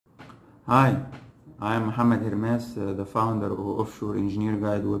Hi, I am Mohammed Hermes, the founder of Offshore Engineer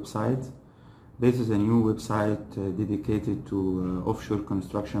Guide website. This is a new website dedicated to offshore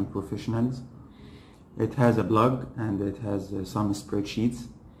construction professionals. It has a blog and it has some spreadsheets.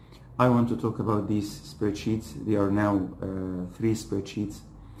 I want to talk about these spreadsheets. There are now 3 spreadsheets.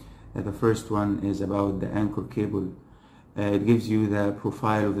 The first one is about the anchor cable. It gives you the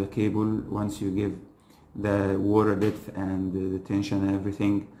profile of the cable. Once you give the water depth and the tension and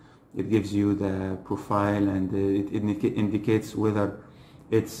everything, it gives you the profile, and it indicates whether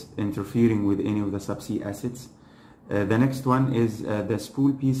it's interfering with any of the subsea assets. The next one is the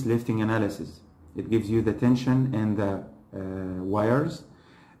spool piece lifting analysis. It gives you the tension and the wires,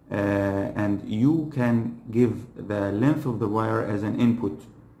 and you can give the length of the wire as an input,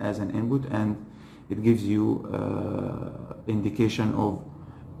 and it gives you indication of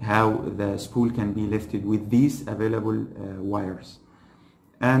how the spool can be lifted with these available wires.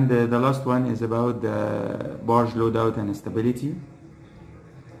 And the last one is about the barge loadout and stability.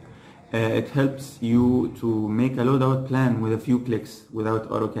 It helps you to make a loadout plan with a few clicks, without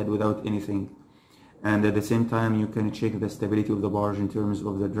AutoCAD, without anything. And at the same time, you can check the stability of the barge in terms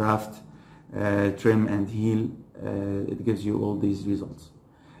of the draft, trim and heel. It gives you all these results.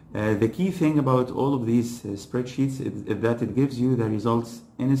 The key thing about all of these spreadsheets is that it gives you the results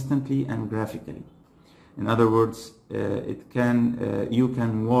instantly and graphically. In other words, you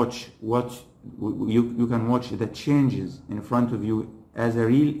can watch the changes in front of you as a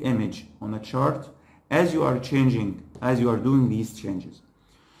real image on a chart as you are doing these changes.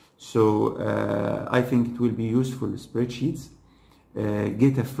 So I think it will be useful spreadsheets.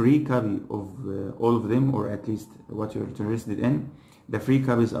 Get a free copy of all of them, or at least what you're interested in. The free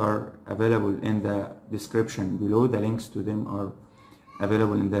copies are available in the description below. The links to them are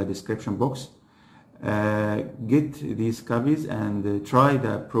available in the description box. Get these copies and try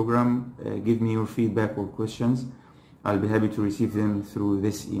the program. Give me your feedback or questions. I'll be happy to receive them through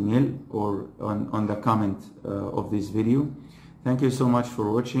this email or on the comment of this video. Thank you so much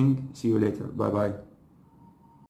for watching. See you later. Bye bye.